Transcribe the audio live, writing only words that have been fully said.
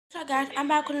Hi guys, I'm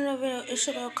back with another video. It's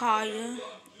your girl Kaya,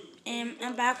 and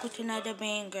I'm back with another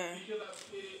banger.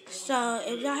 So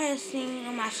if y'all haven't seen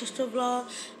on my sister vlog,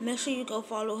 make sure you go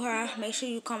follow her. Make sure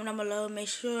you comment down below. Make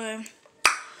sure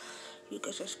you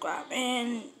can subscribe.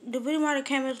 And the reason why the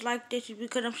camera's like this is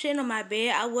because I'm sitting on my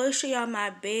bed. I will show y'all my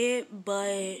bed,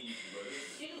 but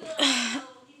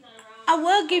I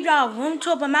will give y'all a room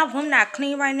tour, but my room not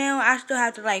clean right now. I still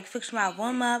have to like fix my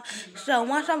room up. So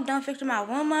once I'm done fixing my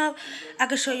room up, I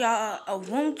can show y'all a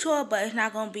room tour, but it's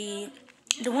not gonna be,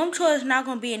 the room tour is not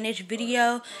gonna be in this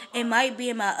video. It might be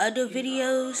in my other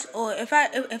videos, or if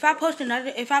I post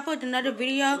another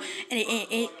video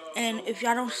and if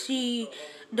y'all don't see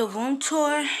the room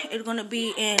tour, it's gonna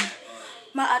be in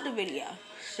my other video.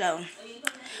 So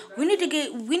we need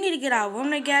to get our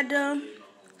room together.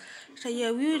 So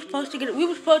yeah, we were supposed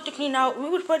to clean up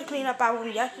our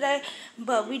room yesterday,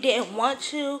 but we didn't want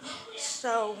to.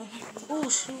 So, ooh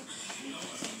shoot.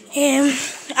 And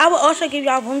I will also give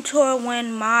y'all a room tour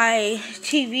when my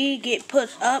TV get put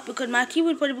up, because my TV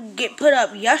was supposed to get put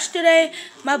up yesterday.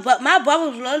 My brother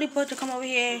was literally supposed to come over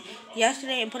here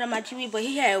yesterday and put up my TV, but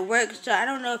he had work, so I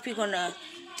don't know if he's gonna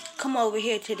come over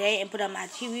here today and put up my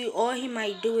TV, or he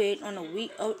might do it on a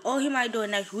week, or he might do it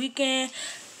next weekend.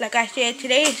 Like I said,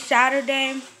 today is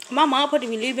Saturday. My mom supposed to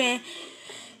be leaving.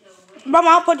 My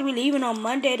mom supposed to be leaving on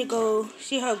Monday to go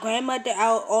see her grandmother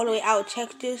out all the way out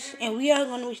Texas, and we are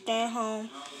gonna be staying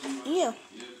home. Yeah.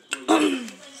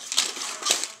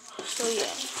 So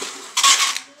yeah.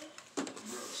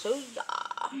 So yeah.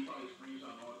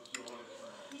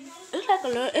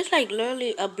 It's like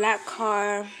literally a black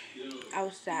car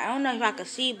outside. I don't know if I can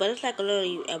see, but it's like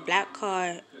literally a black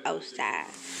car outside.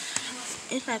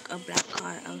 It's like a black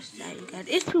car outside, you guys.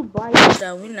 It's too bright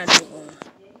though. We're not doing.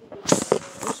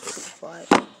 It's too bright.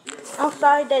 I'm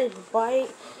sorry that it's bright.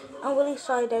 I'm really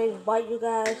sorry that it's bright, you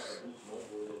guys.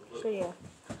 So yeah.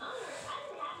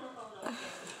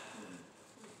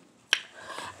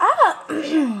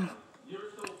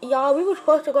 Y'all, we were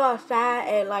supposed to go outside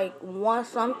at like 1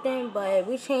 something, but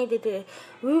we changed it to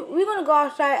we're gonna go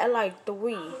outside at like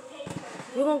 3.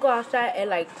 We're gonna go outside at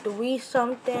like 3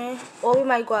 something, or we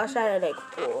might go outside at like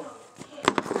 4.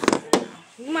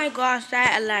 We might go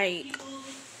outside at like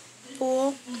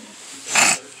 4.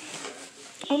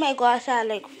 We might go outside at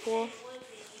like 4.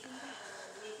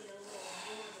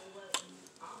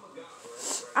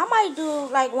 I might do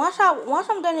like once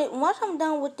I'm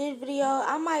done with this video,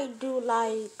 I might do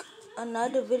like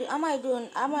another video. I might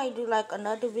do like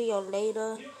another video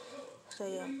later. So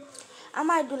yeah. I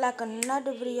might do like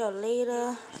another video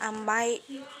later. I might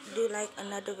do like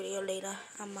another video later.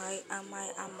 I might.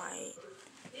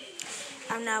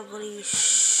 I'm not really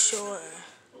sure.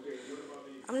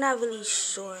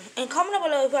 And comment down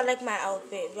below if y'all like my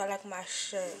outfit, if y'all like my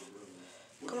shirt.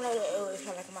 Comment down below if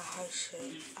y'all like my heart shirt.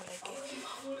 I like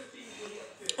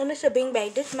it. And it's a bean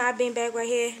bag. This is my bean bag right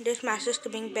here. This is my sister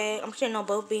bean bag. I'm sitting on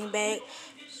both bean bags.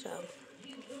 So,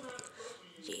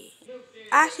 yeah.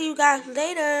 I'll see you guys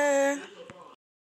later.